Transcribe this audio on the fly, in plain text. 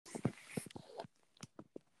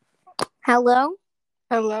Hello?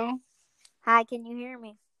 Hello? Hi, can you hear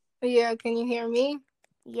me? Yeah, can you hear me?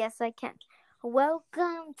 Yes, I can.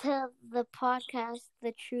 Welcome to the podcast,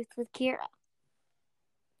 The Truth with Keira.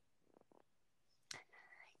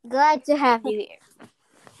 Glad to have you here.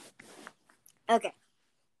 Okay.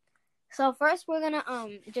 So first we're gonna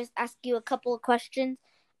just ask you a couple of questions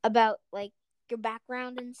about your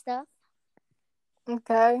background and stuff.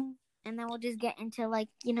 Okay. And then we'll just get into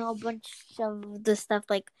a bunch of the stuff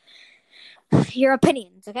your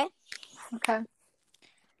opinions, okay? Okay.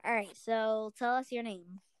 Alright, so tell us your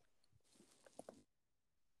name.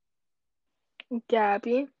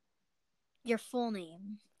 Gabby. Your full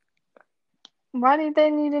name. Why did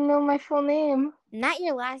they need to know my full name? Not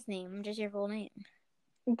your last name, just your full name.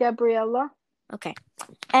 Gabriella. Okay.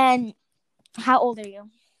 And how old are you?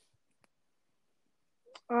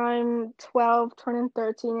 I'm 12, turning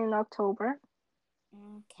 13 in October.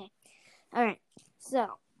 Okay. All right.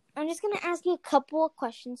 So, I'm just going to ask you a couple of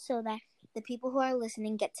questions so that the people who are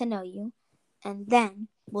listening get to know you. And then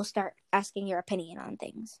we'll start asking your opinion on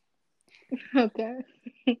things. Okay.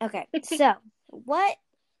 Okay. So, what,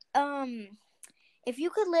 if you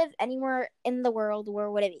could live anywhere in the world,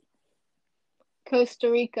 where would it be?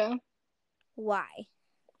 Costa Rica. Why?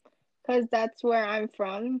 Because that's where I'm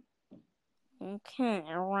from. Okay.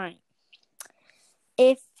 All right.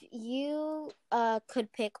 If you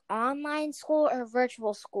could pick online school or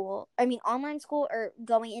virtual school, online school or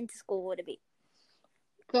going into school, would it be?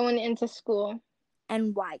 Going into school.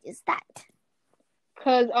 And why is that?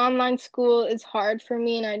 Because online school is hard for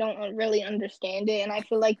me and I don't really understand it. And I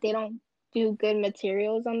feel like they don't do good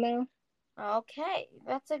materials on there. Okay,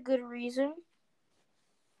 that's a good reason.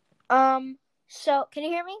 So can you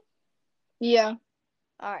hear me? Yeah.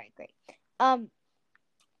 All right, great.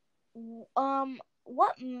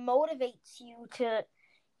 What motivates you to,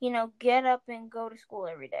 get up and go to school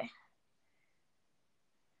every day?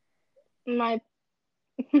 My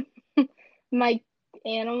my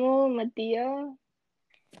animal, Medea.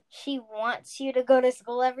 She wants you to go to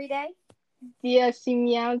school every day? Yeah, she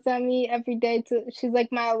meows at me every day. She's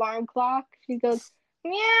like my alarm clock. She goes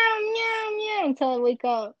meow, meow, meow until I wake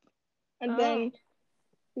up. And then,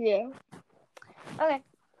 yeah. Okay.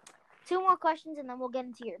 2 more questions and then we'll get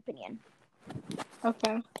into your opinion.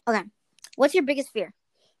 Okay. Okay. What's your biggest fear?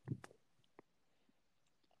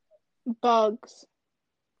 Bugs.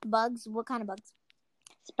 Bugs? What kind of bugs?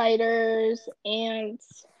 Spiders,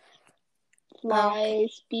 ants, Okay.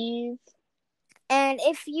 flies, bees. And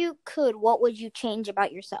if you could, what would you change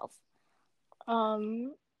about yourself?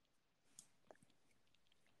 Um,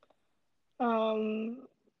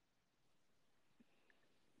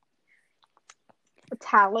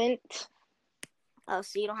 talent. Oh,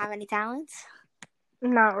 so you don't have any talents?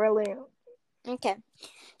 Not really. Okay.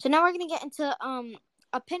 So now we're going to get into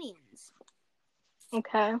opinions.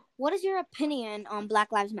 Okay. What is your opinion on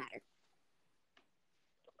Black Lives Matter?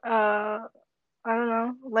 I don't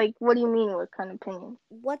know. Like, what do you mean? What kind of opinion?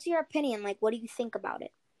 What's your opinion? What do you think about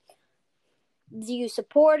it? Do you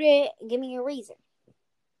support it? Give me a reason.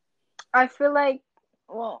 I feel like,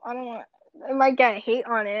 well, I don't want. I might get hate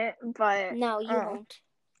on it, but No, you won't.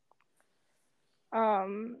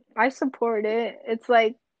 I support it. It's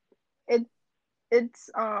like it it's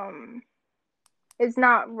it's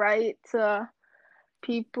not right to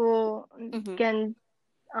people getting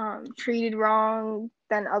treated wrong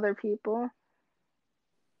than other people.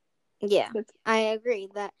 Yeah, I agree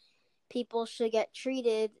that people should get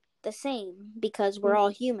treated the same because we're all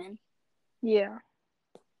human. Yeah.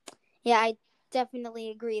 Yeah, I definitely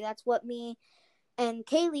agree. That's what me and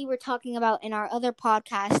Kaylee were talking about in our other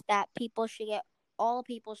podcast, that all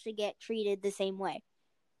people should get treated the same way.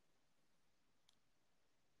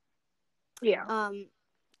 Yeah.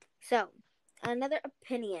 So, another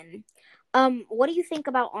opinion. What do you think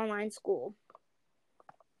about online school?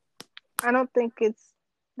 I don't think it's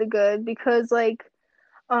the good because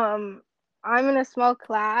I'm in a small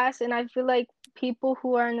class and I feel like people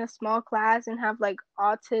who are in a small class and have like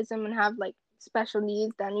autism and have like special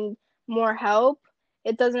needs that need more help,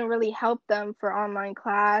 it doesn't really help them for online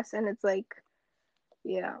class, and it's like,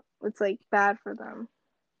 yeah, it's like bad for them.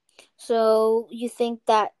 So you think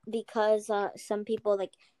that because some people,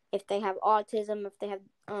 if they have autism, if they have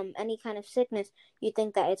any kind of sickness, you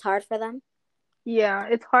think that it's hard for them? Yeah,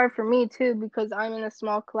 it's hard for me too because I'm in a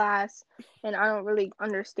small class and I don't really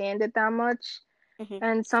understand it that much. Mm-hmm.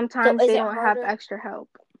 And So sometimes is they it don't have harder? extra help.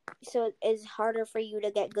 So it's harder for you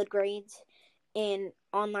to get good grades in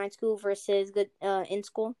online school versus good in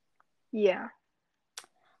school? Yeah.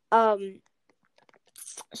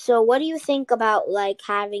 So what do you think about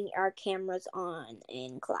having our cameras on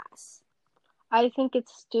in class? I think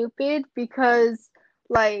it's stupid because,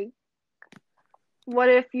 like, what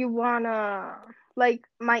if you wanna, like,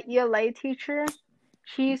 my ELA teacher,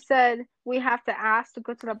 she said we have to ask to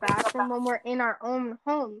go to the bathroom when we're in our own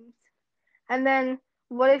homes. And then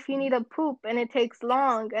what if you need a poop and it takes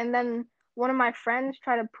long? And then one of my friends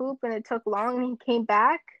tried to poop and it took long and he came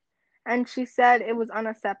back and she said it was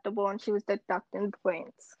unacceptable and she was deducting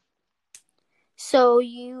points. So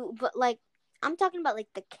but like, I'm talking about like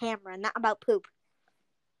the camera, not about poop.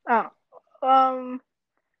 Oh,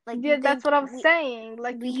 Like, yeah, that's what I was saying.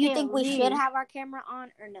 Like, you you think can't we should leave. have our camera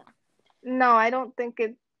on or no? No, I don't think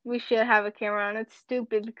we should have a camera on. It's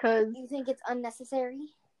stupid because, You think it's unnecessary?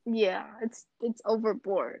 yeah, it's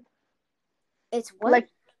overboard. It's what? Like,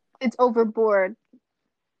 it's overboard.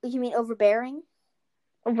 You mean overbearing?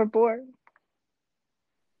 Overboard.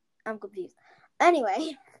 I'm confused.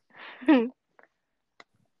 Anyway,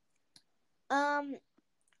 um,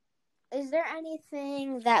 is there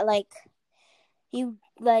anything that like you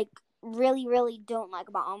like really really don't like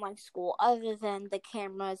about online school other than the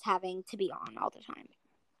cameras having to be on all the time?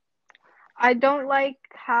 I don't like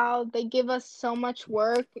how they give us so much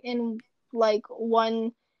work in like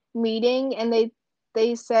one meeting and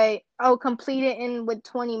they say, "Oh, complete it in with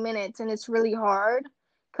 20 minutes." And it's really hard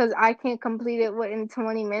cuz I can't complete it within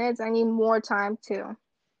 20 minutes. I need more time too.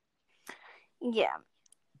 Yeah.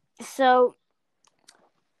 So,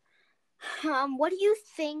 what do you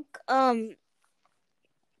think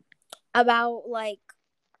about like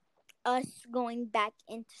us going back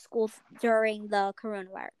into school during the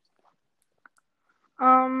coronavirus?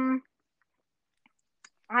 Um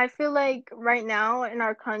I feel like right now in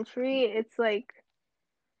our country it's like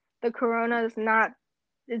the corona is not,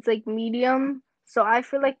 it's like medium. So I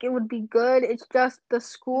feel like it would be good. It's just the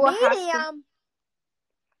school has to, Medium.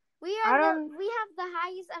 I don't, We have the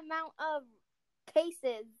highest amount of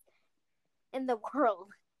cases in the world.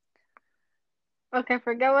 okay,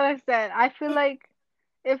 forget what I said. I feel like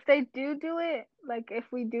if they do it, like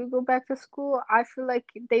if we do go back to school, I feel like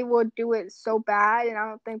they would do it so bad and I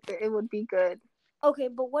don't think that it would be good. Okay,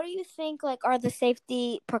 but what do you think like are the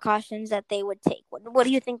safety precautions that they would take? What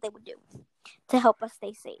do you think they would do to help us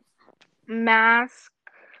stay safe? Mask,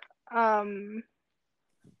 um,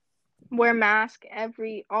 wear mask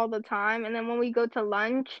all the time, and then when we go to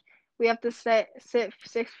lunch, we have to sit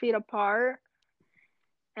 6 feet apart,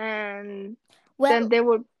 and then Well, they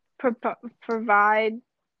would provide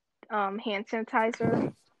hand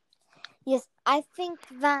sanitizer. yes, I think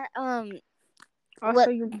that Also,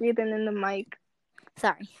 what you're breathing in the mic.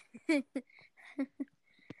 sorry.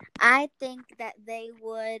 I think that they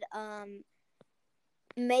would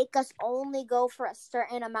make us only go for a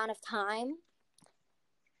certain amount of time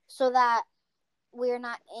so that we're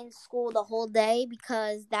not in school the whole day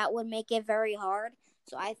because that would make it very hard.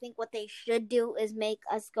 So I think what they should do is make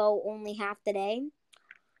us go only half the day.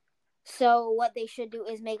 So what they should do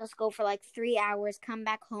is make us go for like 3 hours, come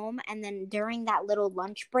back home, and then during that little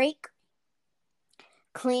lunch break,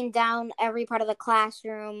 clean down every part of the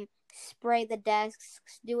classroom, spray the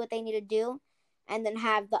desks, do what they need to do, and then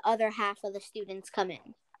have the other half of the students come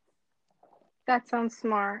in. That sounds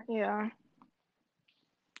smart. Yeah.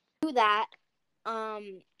 Do that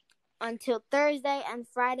until Thursday and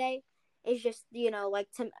Friday is just,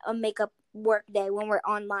 like to make up work day when we're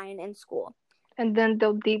online in school. And then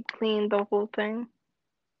they'll deep clean the whole thing.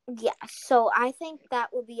 Yeah, so I think that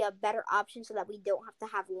would be a better option so that we don't have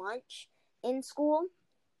to have lunch in school.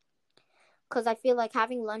 Because I feel like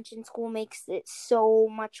having lunch in school makes it so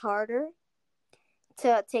much harder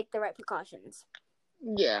to take the right precautions.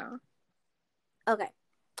 Yeah. Okay,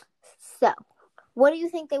 so what do you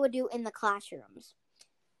think they would do in the classrooms?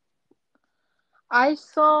 I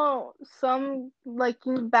saw some, like,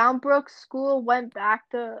 Boundbrook School went back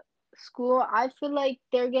to school. I feel like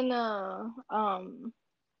they're gonna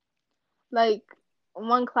like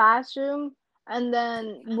one classroom and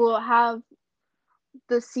then we'll have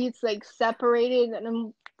the seats like separated and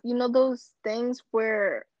then, those things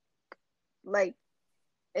where like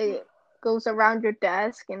it goes around your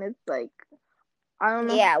desk and it's like, I don't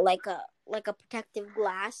know. Yeah, like a protective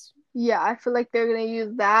glass. Yeah, I feel like they're gonna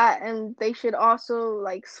use that, and they should also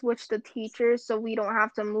like switch the teachers so we don't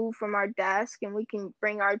have to move from our desk and we can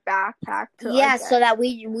bring our backpack to our Yeah, so desk. that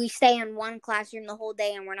we stay in one classroom the whole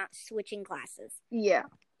day and we're not switching classes. Yeah,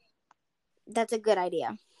 That's a good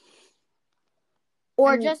idea.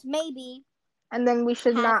 Or and just maybe and then we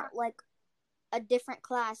should have not. like a different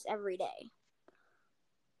class every day.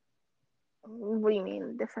 What do you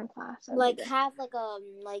mean, different class every Like day? have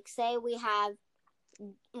like say we have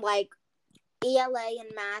like ELA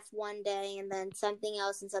and math one day and then something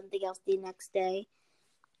else and something else the next day.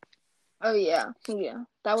 Oh yeah, yeah.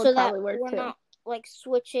 That would so that probably work we're too. not like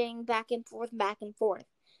switching back and forth,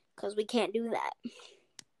 because we can't do that.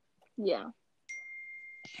 Yeah.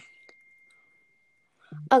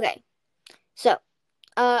 Okay, so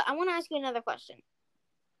I want to ask you another question.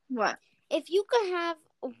 What? If you could have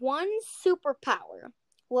one superpower,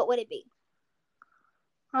 what would it be?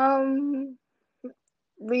 Um,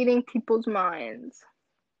 reading people's minds.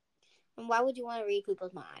 And why would you want to read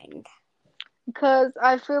people's mind? Because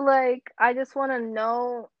I feel like I just want to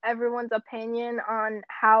know everyone's opinion on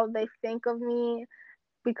how they think of me.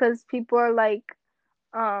 Because people are like,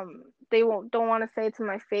 they won't don't want to say it to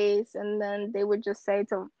my face, and then they would just say it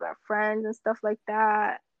to their friends and stuff like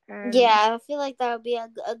that. And Yeah, I feel like that would be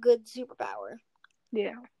a good superpower.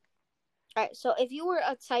 yeah, All right, so if you were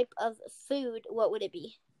a type of food, what would it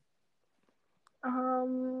be?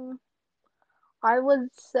 um, I would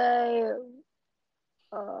say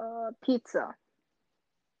pizza.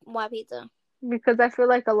 Why pizza? Because I feel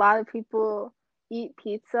like a lot of people eat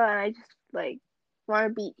pizza, and I just like want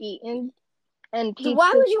to be eaten. And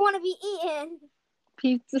Why would you want to be eaten?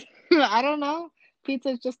 pizza. I don't know.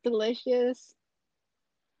 Pizza's just delicious.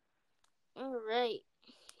 All right.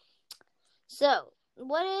 So,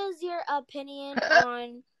 what is your opinion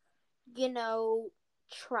on,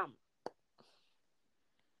 Trump?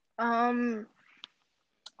 um,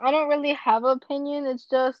 I don't really have an opinion. It's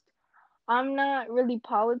just I'm not really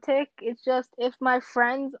politic. It's just if my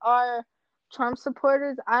friends are Trump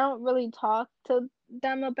supporters, I don't really talk to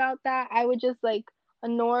them about that. I would just like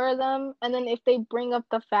ignore them, and then if they bring up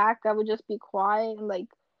the fact, I would just be quiet and like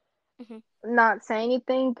Mm-hmm. not say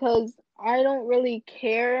anything because I don't really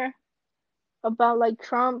care about like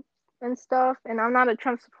Trump and stuff. And I'm not a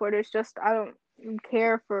Trump supporter. It's just I don't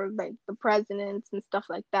care for like the presidents and stuff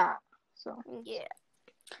like that. So Yeah.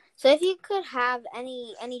 So, if you could have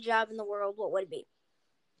any job in the world, what would it be?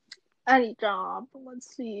 any job.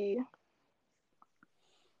 Let's see.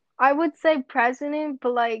 I would say president,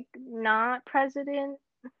 but like not president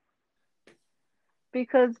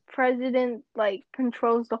because president like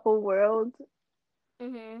controls the whole world.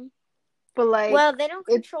 Mm-hmm. But like Well, they don't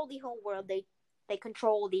it's control the whole world. They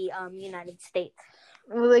control the United States.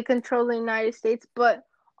 well, they control the United States, but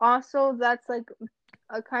also that's like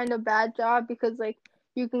a kind of bad job because like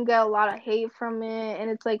you can get a lot of hate from it, and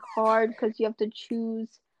it's like hard because you have to choose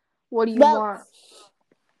what do you Well, want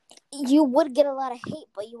you would get a lot of hate,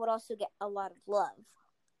 but you would also get a lot of love.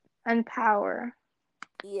 and power.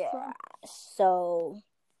 Yeah. So So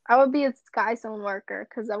I would be a Sky Zone worker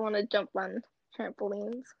because I want to jump on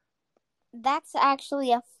trampolines. that's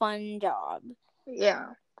actually a fun job. Yeah.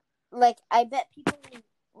 Like, I bet people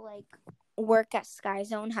who like work at Sky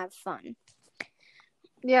Zone have fun.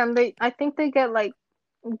 Yeah, and I think they get like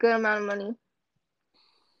a good amount of money.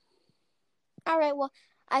 All right, well,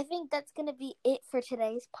 I think that's gonna be it for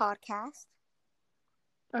today's podcast.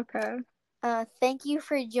 Okay. Thank you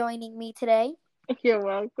for joining me today, You're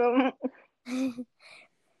welcome.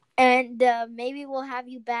 and maybe we'll have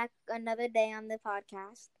you back another day on the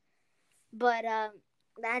podcast. But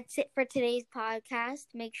that's it for today's podcast.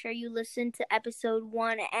 Make sure you listen to episode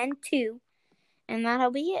 1 and 2, and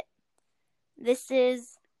that'll be it. This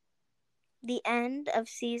is the end of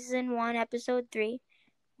season 1, episode 3,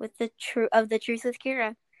 with the truth with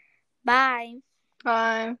Keira. Bye.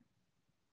 Bye.